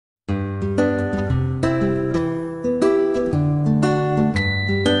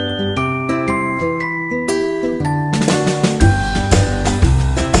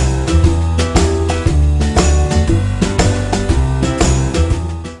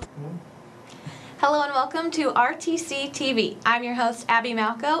Hello and welcome to RTC TV. I'm your host, Abby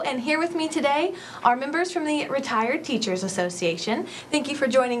Malco, and here with me today are members from the Retired Teachers Association. Thank you for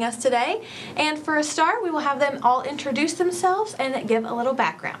joining us today. And for a start, we will have them all introduce themselves and give a little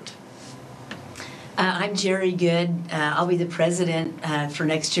background. I'm Jerry Good. I'll be the president for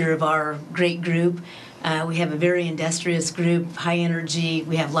next year of our great group. We have a very industrious group, high energy.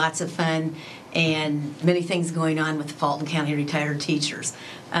 We have lots of fun and many things going on with the Fulton County Retired Teachers.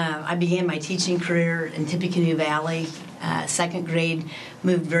 I began my teaching career in Tippecanoe Valley. Second grade,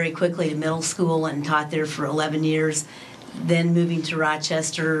 moved very quickly to middle school and taught there for 11 years. Then moving to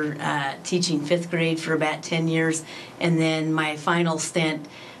Rochester, teaching fifth grade for about 10 years. And then my final stint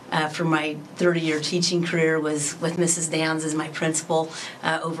for my 30-year teaching career was with Mrs. Downs as my principal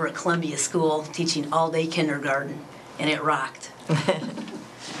over at Columbia School, teaching all-day kindergarten, and it rocked.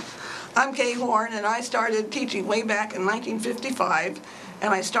 I'm Kay Horn, and I started teaching way back in 1955,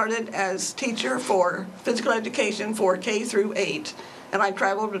 and I started as teacher for physical education for K through 8, and I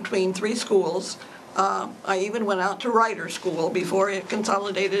traveled between 3 schools. I even went out to Rider School before it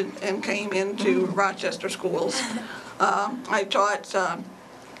consolidated and came into Rochester schools. I taught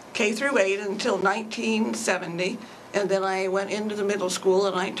K through 8 until 1970, and then I went into the middle school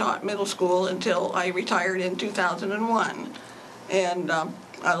and I taught middle school until I retired in 2001. And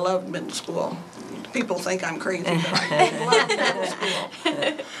I loved middle school. People think I'm crazy, but I loved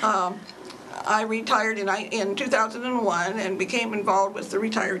middle school. I retired in 2001 and became involved with the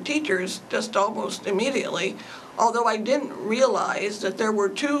Retired Teachers just almost immediately, although I didn't realize that there were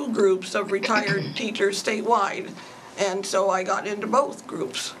 2 groups of retired teachers statewide. And so I got into both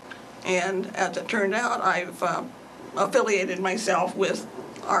groups. And as it turned out, I've affiliated myself with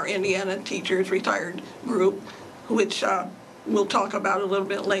our Indiana Teachers Retired group, which we'll talk about a little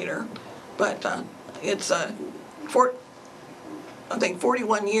bit later. But it's, I think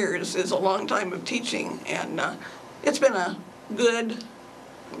 41 years is a long time of teaching, and it's been a good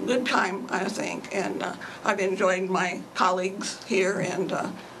time, I think. And I've enjoyed my colleagues here and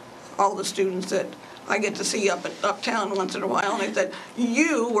all the students that I get to see uptown once in a while, and they said,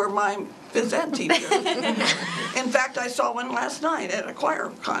 "You were my phys ed teacher." In fact, I saw one last night at a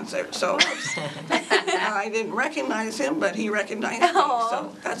choir concert, so I didn't recognize him, but he recognized me,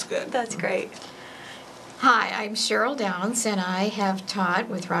 so that's good. That's great. Hi, I'm Cheryl Downs, and I have taught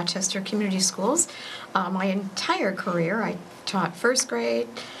with Rochester Community Schools my entire career. I taught first grade,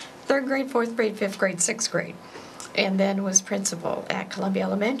 third grade, fourth grade, fifth grade, sixth grade, and then was principal at Columbia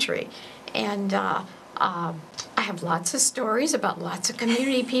Elementary. And I have lots of stories about lots of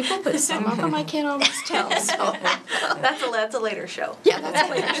community people, but some of them I can't always tell. So That's a later show. Yeah, that's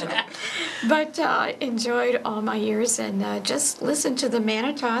a later show. But enjoyed all my years and just listened to the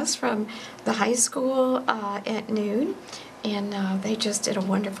Manitas from the high school at noon, and they just did a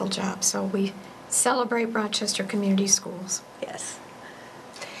wonderful job. So we celebrate Rochester Community Schools. Yes.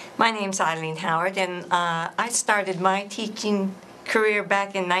 My name's Eileen Howard, and I started my teaching career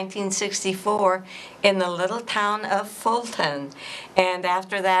back in 1964 in the little town of Fulton, and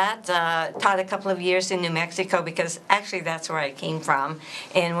after that taught a couple of years in New Mexico, because actually that's where I came from,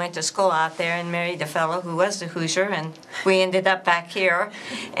 and went to school out there and married a fellow who was a Hoosier, and we ended up back here.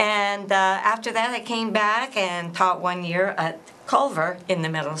 And after that I came back and taught 1 year at Culver in the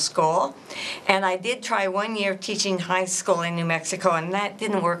middle school, and I did try 1 year teaching high school in New Mexico, and that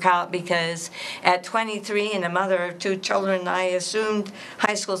didn't work out because at 23 and a mother of 2 children, I assumed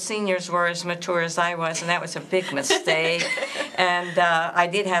high school seniors were as mature as I was, and that was a big mistake. And I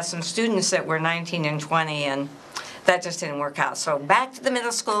did have some students that were 19 and 20, and that just didn't work out. So back to the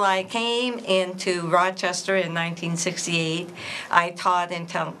middle school I came into Rochester in 1968. I taught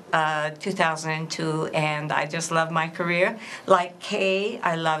until 2002, and I just loved my career. Like Kay,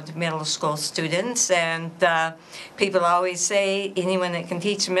 I loved middle school students, and people always say anyone that can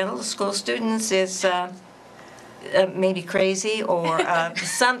teach middle school students is maybe crazy or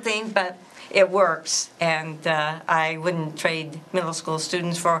something, but it works, and I wouldn't trade middle school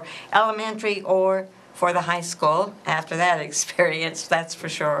students for elementary or for the high school after that experience, that's for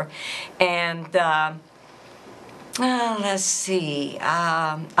sure. And let's see,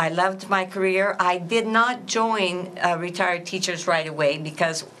 I loved my career. I did not join Retired Teachers right away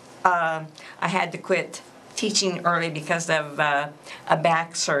because I had to quit teaching early because of a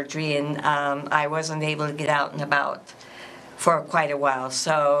back surgery, and I wasn't able to get out and about for quite a while.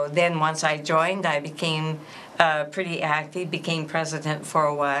 So then once I joined, I became pretty active, became president for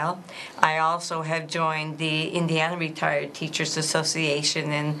a while. I also have joined the Indiana Retired Teachers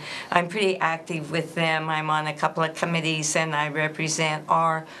Association, and I'm pretty active with them. I'm on a couple of committees, and I represent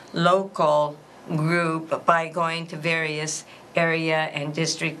our local group by going to various area and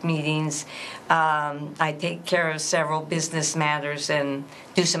district meetings. I take care of several business matters and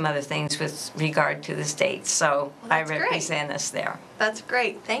do some other things with regard to the state. So Well, I that's great. represent us there. That's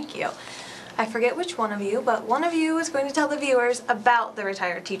great. Thank you. I forget which one of you, but one of you is going to tell the viewers about the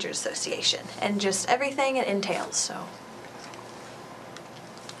Retired Teachers Association and just everything it entails. So,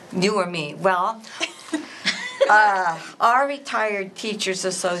 You or me? Well, our Retired Teachers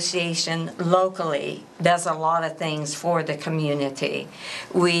Association locally does a lot of things for the community.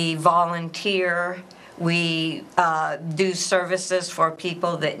 We volunteer. We do services for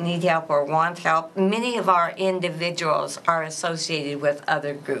people that need help or want help. Many of our individuals are associated with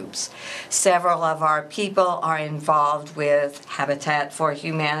other groups. Several of our people are involved with Habitat for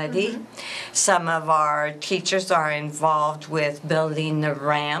Humanity. Some of our teachers are involved with building the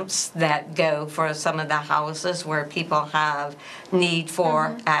ramps that go for some of the houses where people have need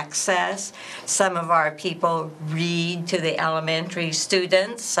for access. Some of our people read to the elementary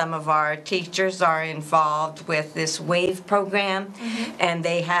students. Some of our teachers are involved with this WAVE program, and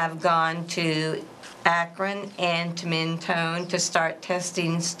they have gone to Akron and to Mentone to start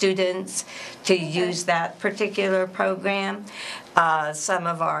testing students to use that particular program. Some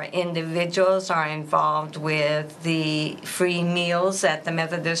of our individuals are involved with the free meals at the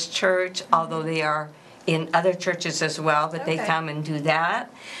Methodist Church, although they are in other churches as well, but they Okay. come and do that.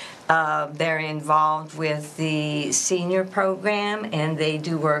 They're involved with the senior program, and they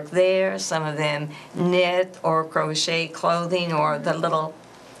do work there. Some of them knit or crochet clothing or the little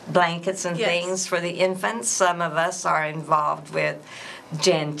blankets and Yes. things for the infants. Some of us are involved with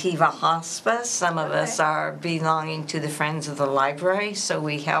Gentiva Hospice. Some of us Okay. are belonging to the Friends of the Library, so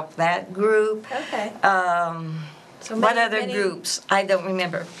we help that group. okay. So What many- other many- groups? I don't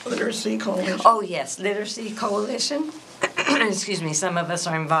remember. Literacy Coalition. Oh, yes, Literacy Coalition. Excuse me, some of us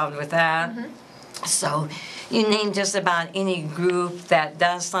are involved with that. So you name just about any group that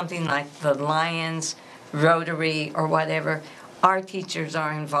does something like the Lions, Rotary, or whatever. Our teachers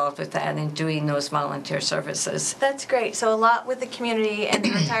are involved with that and doing those volunteer services. That's great. So a lot with the community and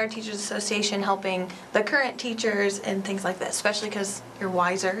the Retired Teachers Association helping the current teachers and things like that, especially because you're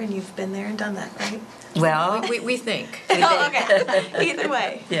wiser and you've been there and done that, right? Well, We think. Oh, okay. Either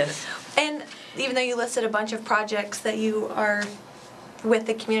way. yes. And even though you listed a bunch of projects that you are with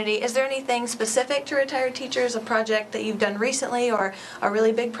the community, is there anything specific to retired teachers, a project that you've done recently or a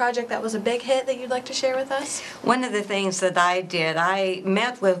really big project that was a big hit that you'd like to share with us? One of the things that I did, I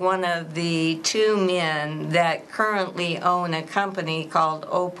met with one of the two men that currently own a company called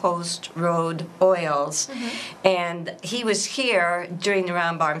O Post Road Oils. And he was here during the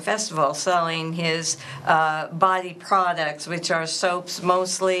Round Barn Festival selling his body products, which are soaps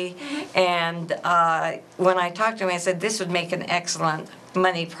mostly. And when I talked to him, I said, this would make an excellent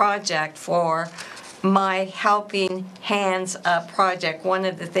money project for my Helping Hands Up project. One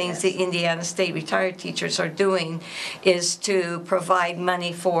of the things the Indiana State retired teachers are doing is to provide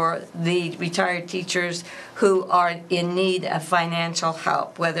money for the retired teachers who are in need of financial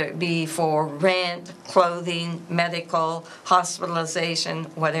help, whether it be for rent, clothing, medical, hospitalization,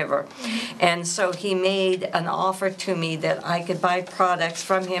 whatever. And so he made an offer to me that I could buy products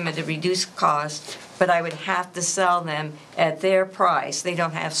from him at a reduced cost, but I would have to sell them at their price. They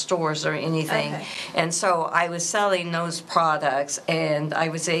don't have stores or anything. Okay. And so I was selling those products, and I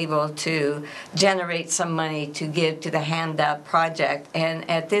was able to generate some money to give to the Hand Up project. And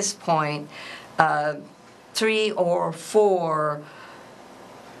at this point, 3 or 4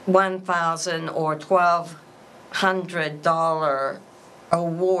 $1,000 or $1,200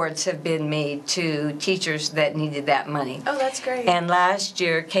 awards have been made to teachers that needed that money. Oh, that's great. And last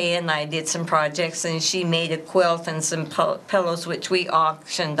year, Kay and I did some projects, and she made a quilt and some pillows, which we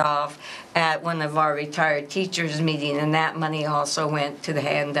auctioned off at one of our retired teachers' meeting, and that money also went to the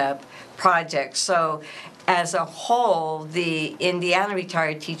Hand Up project. So as a whole, the Indiana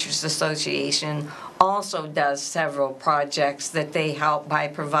Retired Teachers Association also does several projects that they help by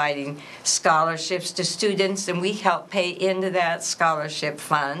providing scholarships to students, and we help pay into that scholarship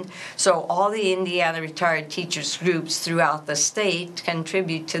fund. So all the Indiana Retired Teachers groups throughout the state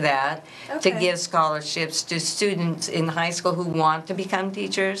contribute to that to Okay. give scholarships to students in high school who want to become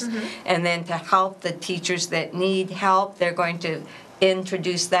teachers, and then to help the teachers that need help. They're going to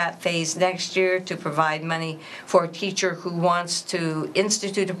introduce that phase next year to provide money for a teacher who wants to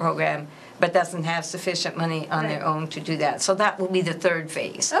institute a program but doesn't have sufficient money on their Right. own to do that. So that will be the third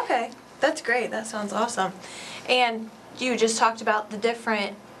phase. Okay, that's great. That sounds awesome. And you just talked about the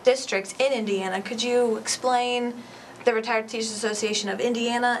different districts in Indiana. Could you explain the Retired Teachers Association of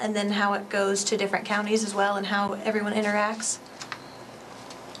Indiana and then how it goes to different counties as well and how everyone interacts?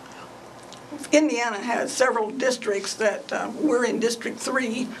 Indiana has several districts that we're in District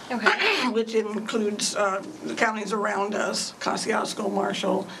 3, Okay. which includes the counties around us, Kosciuszko,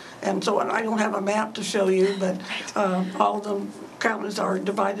 Marshall, and so on. I don't have a map to show you, but all the counties are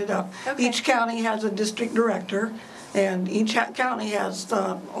divided up. Okay. Each county has a district director, and each county has,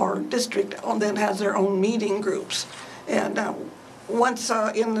 or district then has their own meeting groups. And once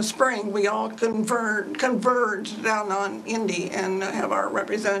in the spring, we all converge down on Indy and have our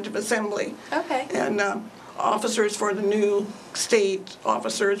representative assembly. Okay. And officers for the new state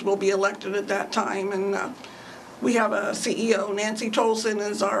officers will be elected at that time. And we have a CEO, Nancy Tolson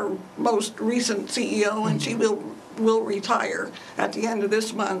is our most recent CEO, and she will retire at the end of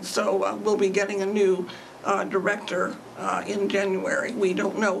this month. So we'll be getting a new director in January. We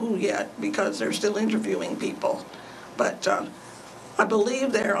don't know who yet because they're still interviewing people. But I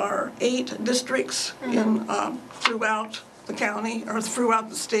believe there are 8 districts in throughout the county or throughout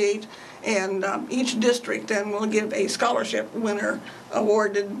the state, and each district then will give a scholarship winner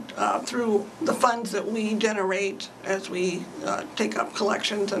awarded through the funds that we generate as we take up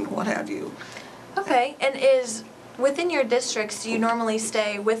collections and what have you. Okay, and is within your districts, do you normally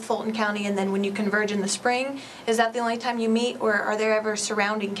stay with Fulton County, and then when you converge in the spring, is that the only time you meet, or are there ever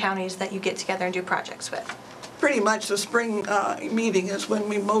surrounding counties that you get together and do projects with? Pretty much the spring meeting is when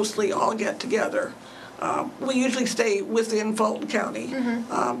we mostly all get together. We usually stay within Fulton County,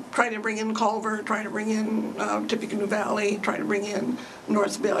 try to bring in Culver, try to bring in Tippecanoe Valley, try to bring in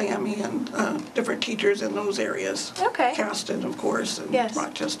North Miami and different teachers in those areas. Okay. Caston, of course, and Yes.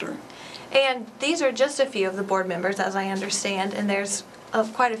 Rochester. And these are just a few of the board members, as I understand, and there's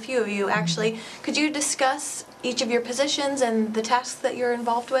quite a few of you, actually. Could you discuss each of your positions and the tasks that you're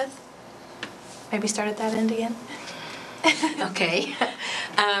involved with? Maybe start at that end again. Okay.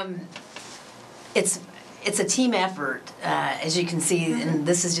 It's a team effort, as you can see, and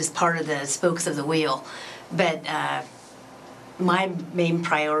this is just part of the spokes of the wheel. But my main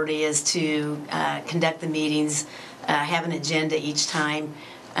priority is to conduct the meetings, have an agenda each time,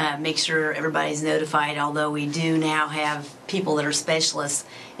 make sure everybody's notified, although we do now have people that are specialists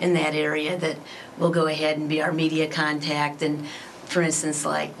in that area that will go ahead and be our media contact. And for instance,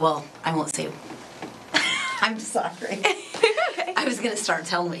 like, well, I won't say, I'm sorry. I was going to start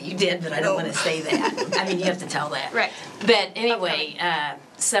telling what you did, but I don't want to say that. I mean, you have to tell that. Right. But anyway,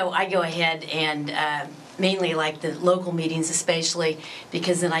 so I go ahead and mainly like the local meetings especially,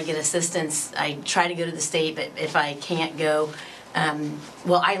 because then I get assistance. I try to go to the state, but if I can't go,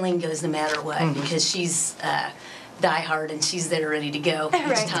 well, Eileen goes no matter what, because she's diehard and she's there ready to go each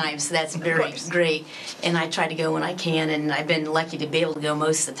Right. time, so that's very great. And I try to go when I can, and I've been lucky to be able to go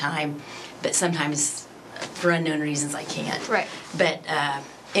most of the time, but sometimes for unknown reasons I can't. Right. But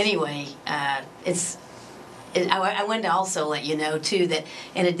anyway, I wanted to also let you know too that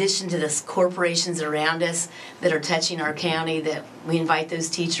in addition to the corporations around us that are touching our county, that we invite those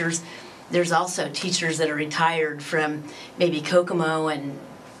teachers, there's also teachers that are retired from maybe Kokomo and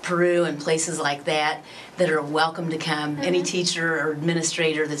Peru and places like that that are welcome to come. Any teacher or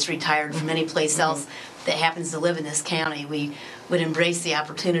administrator that's retired from any place else that happens to live in this county, we would embrace the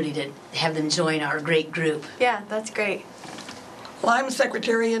opportunity to have them join our great group. Yeah, that's great. Well, I'm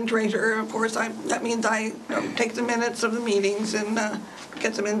secretary and treasurer, of course. That means I take the minutes of the meetings and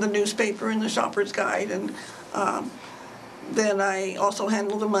get them in the newspaper and the shopper's guide, and then I also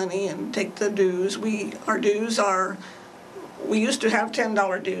handle the money and take the dues. Our dues are, we used to have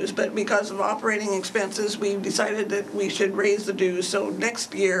 $10 dues, but because of operating expenses, we decided that we should raise the dues. So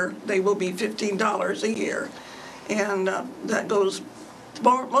next year, they will be $15 a year. And that goes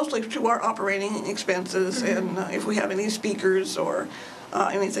mostly to our operating expenses, and if we have any speakers or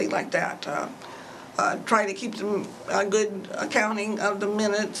anything like that. Try to keep them a good accounting of the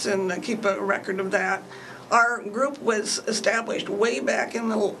minutes and keep a record of that. Our group was established way back in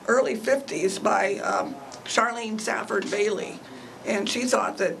the early 50s by Charlene Safford Bailey, and she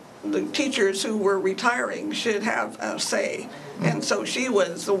thought that the teachers who were retiring should have a say. And so she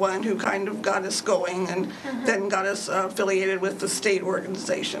was the one who kind of got us going and then got us affiliated with the state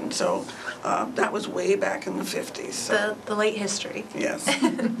organization. So that was way back in the 50s. So. The late history. Yes.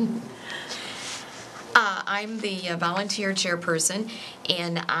 I'm the volunteer chairperson,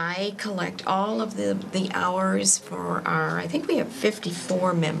 and I collect all of the hours for I think we have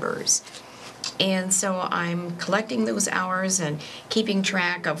 54 members. And so I'm collecting those hours and keeping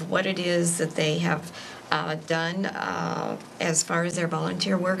track of what it is that they have done as far as their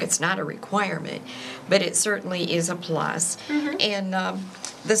volunteer work. It's not a requirement, but it certainly is a plus. And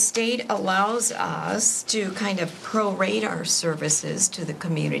the state allows us to kind of prorate our services to the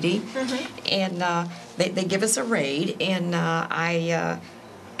community, and they give us a rate, and I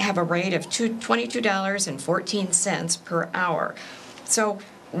have a rate of $22.14 per hour. So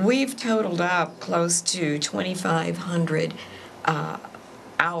we've totaled up close to 2,500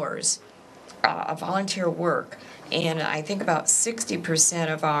 hours of volunteer work. And I think about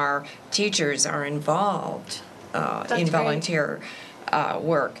 60% of our teachers are involved in great. volunteer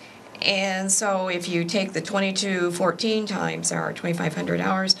work. And so if you take the 2214 times our 2,500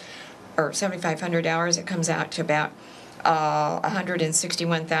 hours, or 7,500 hours, it comes out to about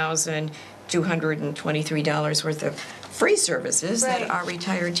 $161,223 worth of free services Right. that our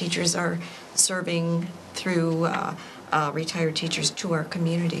retired teachers are serving through retired teachers to our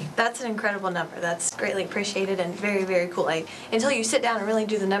community. That's an incredible number. That's greatly appreciated and very, very cool. Until you sit down and really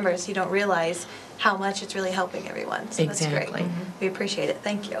do the numbers, you don't realize how much it's really helping everyone. So that's Exactly. great. We appreciate it.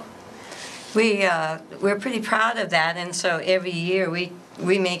 Thank you. We're pretty proud of that, and so every year we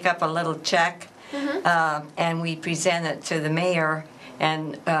make up a little check, and we present it to the mayor,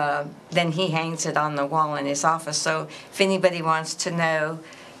 and then he hangs it on the wall in his office. So if anybody wants to know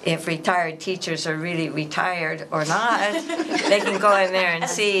if retired teachers are really retired or not, they can go in there and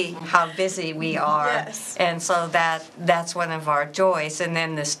see how busy we are. Yes. And so that's one of our joys. And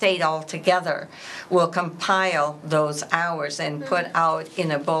then the state altogether will compile those hours and put out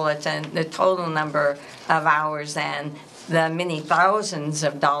in a bulletin the total number of hours and the many thousands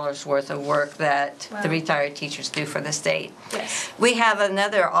of dollars worth of work that Wow. the retired teachers do for the state. Yes. We have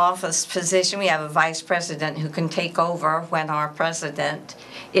another office position. We have a vice president who can take over when our president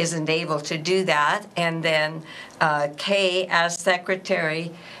isn't able to do that. And then Kay, as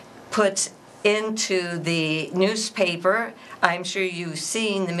secretary, puts into the newspaper. I'm sure you've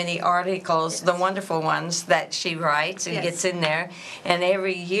seen the many articles, the wonderful ones that she writes and Yes. gets in there. And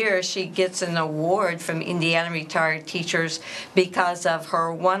every year she gets an award from Indiana Retired Teachers because of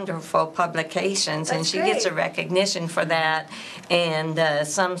her wonderful publications. And That's she gets a great. recognition for that and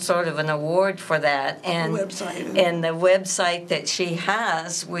some sort of an award for that. And Website. and the website that she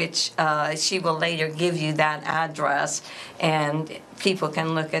has, which she will later give you that address, and people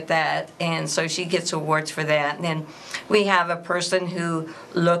can look at that. And so she gets awards for that. And then we have a person who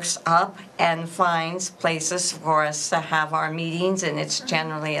looks up and finds places for us to have our meetings, and it's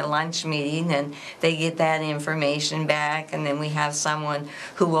generally a lunch meeting, and they get that information back. And then we have someone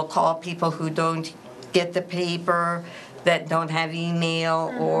who will call people who don't get the paper, that don't have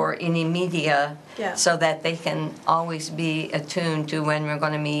email or any media, Yeah. so that they can always be attuned to when we're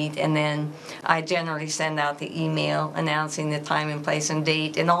going to meet. And then I generally send out the email announcing the time and place and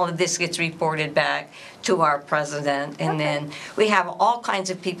date, and all of this gets reported back to our president. And then we have all kinds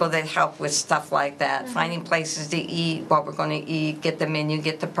of people that help with stuff like that, finding places to eat, what we're going to eat, get the menu,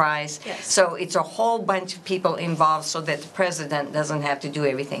 get the price. Yes. So it's a whole bunch of people involved so that the president doesn't have to do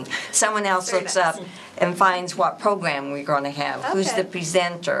everything. Someone else Very looks nice. up and finds what program we're going to have, who's Okay. the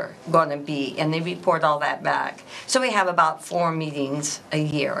presenter going to be, and they report all that back. So we have about 4 meetings a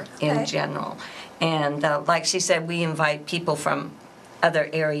year in Okay. general. And like she said, we invite people from other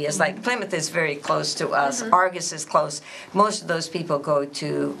areas. Like Plymouth is very close to us. Argus is close. Most of those people go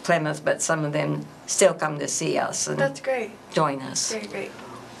to Plymouth, but some of them still come to see us and That's great. join us. Very great.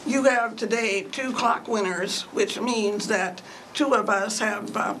 You have today 2 clock winners, which means that 2 of us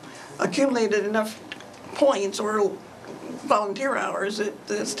have accumulated enough points or volunteer hours that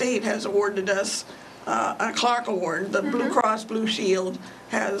the state has awarded us a clock award. The Blue Cross Blue Shield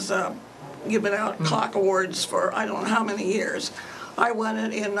has given out clock awards for I don't know how many years. I won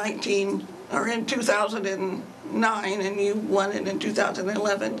it in 2009, and you won it in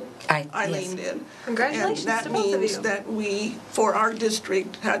 2011. Eileen did. Congratulations And that to both of means you. that we, for our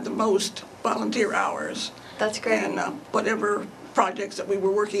district, had the most volunteer hours. That's great. And whatever projects that we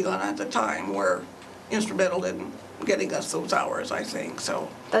were working on at the time were instrumental in getting us those hours, I think, so.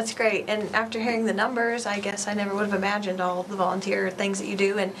 That's great. And after hearing the numbers, I guess I never would have imagined all the volunteer things that you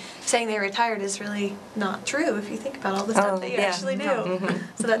do. And saying they're retired is really not true if you think about all the stuff Oh, that you yeah. actually do. No.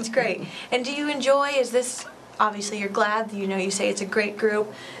 So that's great. And do you enjoy, is this, obviously you're glad, you say it's a great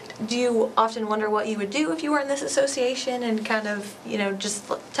group. Do you often wonder what you would do if you were in this association and kind of, just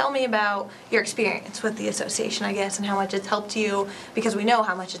tell me about your experience with the association, I guess, and how much it's helped you, because we know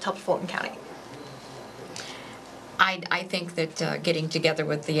how much it's helped Fulton County. I think that getting together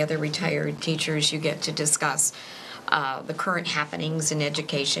with the other retired teachers, you get to discuss the current happenings in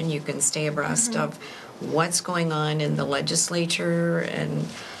education. You can stay abreast of what's going on in the legislature and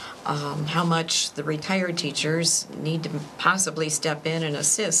how much the retired teachers need to possibly step in and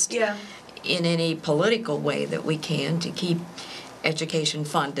assist Yeah. in any political way that we can to keep education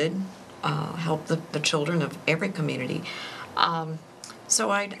funded, help the children of every community. So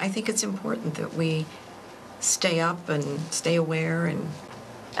I think it's important that we stay up and stay aware and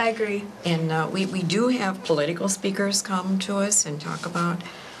I agree. And we do have political speakers come to us and talk about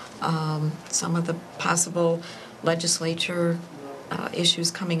some of the possible legislature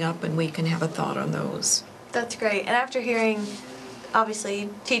issues coming up, and we can have a thought on those. That's great. And after hearing, obviously,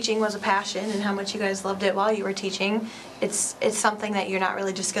 teaching was a passion and how much you guys loved it while you were teaching, it's something that you're not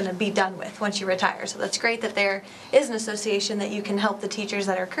really just going to be done with once you retire. So that's great that there is an association that you can help the teachers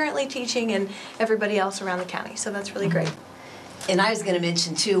that are currently teaching and everybody else around the county. So that's really great. And I was going to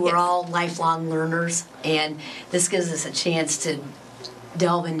mention too, we're Yes. all lifelong learners, and this gives us a chance to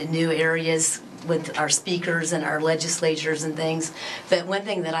delve into new areas with our speakers and our legislatures and things. But one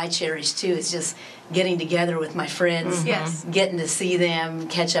thing that I cherish too is just getting together with my friends, Yes. getting to see them,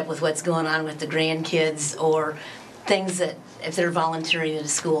 catch up with what's going on with the grandkids, or things that if they're volunteering at a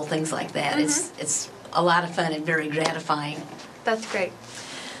school, things like that. It's a lot of fun and very gratifying. That's great.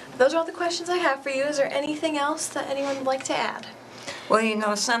 Those are all the questions I have for you. Is there anything else that anyone would like to add? Well, you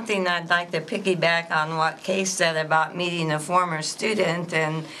know, something I'd like to piggyback on what Kay said about meeting a former student,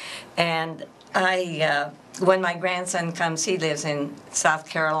 and I, when my grandson comes, he lives in South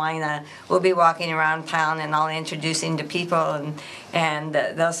Carolina, we'll be walking around town and I'll introduce him to people, and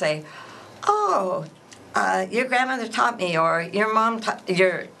they'll say, "Oh, your grandmother taught me," or "Your mom taught,"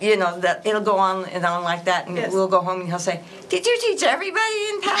 that it'll go on and on like that, and Yes. we'll go home and he'll say, "Did you teach everybody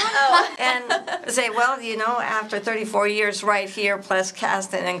in town?" And I say, "Well, after 34 years right here, plus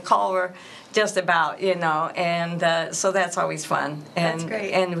Caston and Culver, just about, and so that's always fun. That's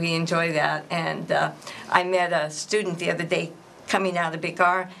great. And we enjoy that. And I met a student the other day coming out of Big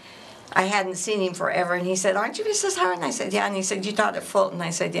R. I hadn't seen him forever, and he said, "Aren't you Mrs. Howard?" And I said, "Yeah." And he said, "You taught at Fulton?" I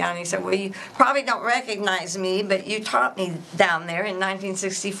said, "Yeah." And he said, "Well, you probably don't recognize me, but you taught me down there in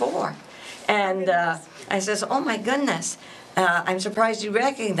 1964. And I says, "Oh my goodness, I'm surprised you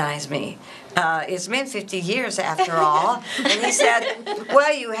recognize me. It's been 50 years after all." And he said,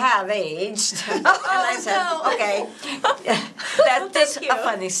 "Well, you have aged." And I said, no. "Okay." That's Thank you. a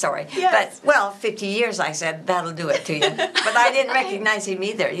funny story. Yes. But, 50 years, I said, that'll do it to you. But I didn't recognize him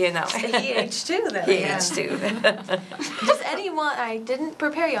either, He aged too, then. He Yeah. aged too. Does anyone, I didn't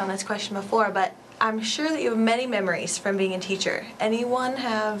prepare you on this question before, but I'm sure that you have many memories from being a teacher. Anyone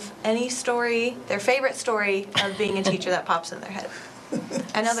have any story, their favorite story of being a teacher that pops in their head?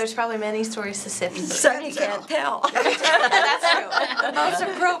 I know there's probably many stories to sift through. Some you can't tell. That's true. The most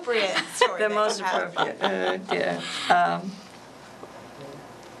appropriate story. The that most you have. appropriate. Yeah.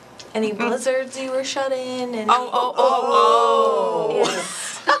 Any blizzards you were shut in? Any... Oh. Yes.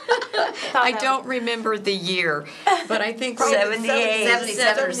 I don't remember the year, but I think 78.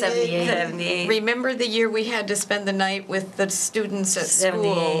 77 or 78. 78. Remember the year we had to spend the night with the students at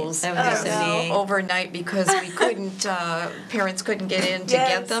 78. schools 78. overnight because we couldn't, parents couldn't get in to Yes.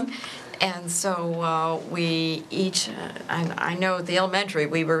 get them. And so we each, I know at the elementary,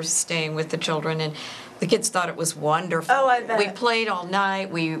 we were staying with the children, and the kids thought it was wonderful. Oh, I bet. We played all night,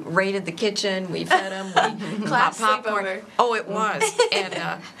 we raided the kitchen, we fed them, we Class popped popcorn. sleepover. Oh, it was. And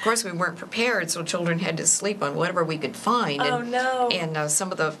of course, we weren't prepared, so children had to sleep on whatever we could find. Oh, no. And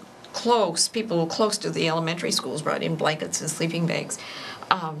some of the people close to the elementary schools brought in blankets and sleeping bags.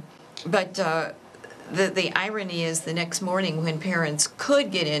 But the irony is the next morning when parents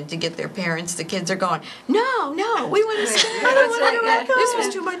could get in to get their parents, the kids are going, no, we want to stay. I don't want to go back home. This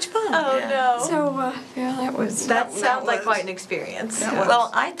was too much fun. Oh, no. So, that was... That sounds like was- quite an experience. that was- Well,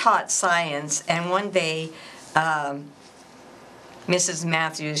 I taught science, and one day Mrs.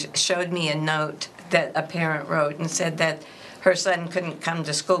 Matthews showed me a note that a parent wrote and said that her son couldn't come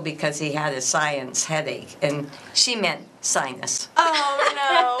to school because he had a science headache, and she meant sinus. Oh,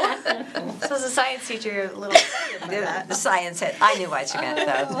 no. So as a science teacher, a little excited by that. The science head. I knew what she meant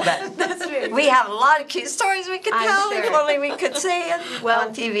though, but That's very we have a lot of cute stories we could I'm tell if sure. only we could say it Well,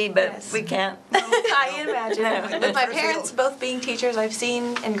 on TV, but yes. we can't. I imagine. No. With my parents both being teachers, I've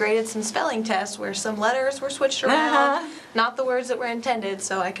seen and graded some spelling tests where some letters were switched around, Uh-huh. not the words that were intended,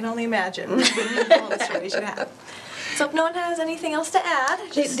 so I can only imagine all the stories you have. So if no one has anything else to add,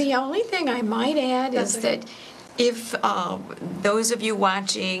 The only thing I might add That's is okay. that if those of you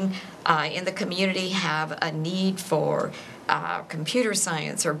watching in the community have a need for computer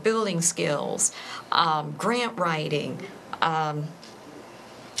science or building skills, grant writing,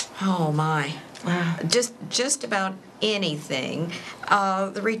 just about anything,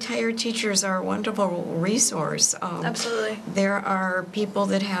 the retired teachers are a wonderful resource. Absolutely. There are people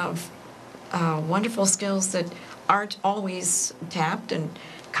that have wonderful skills that aren't always tapped, and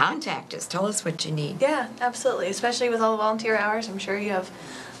contact us. Tell us what you need. yeah, absolutely. Especially with all the volunteer hours, I'm sure you have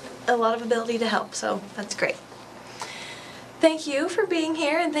a lot of ability to help, so that's great. Thank you for being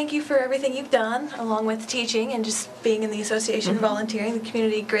here, and thank you for everything you've done, along with teaching and just being in the association, volunteering. The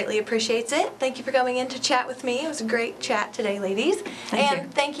community greatly appreciates it. Thank you for coming in to chat with me. It was a great chat today, ladies. Thank you.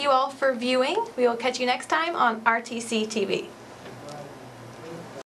 Thank you all for viewing. We will catch you next time on RTC TV.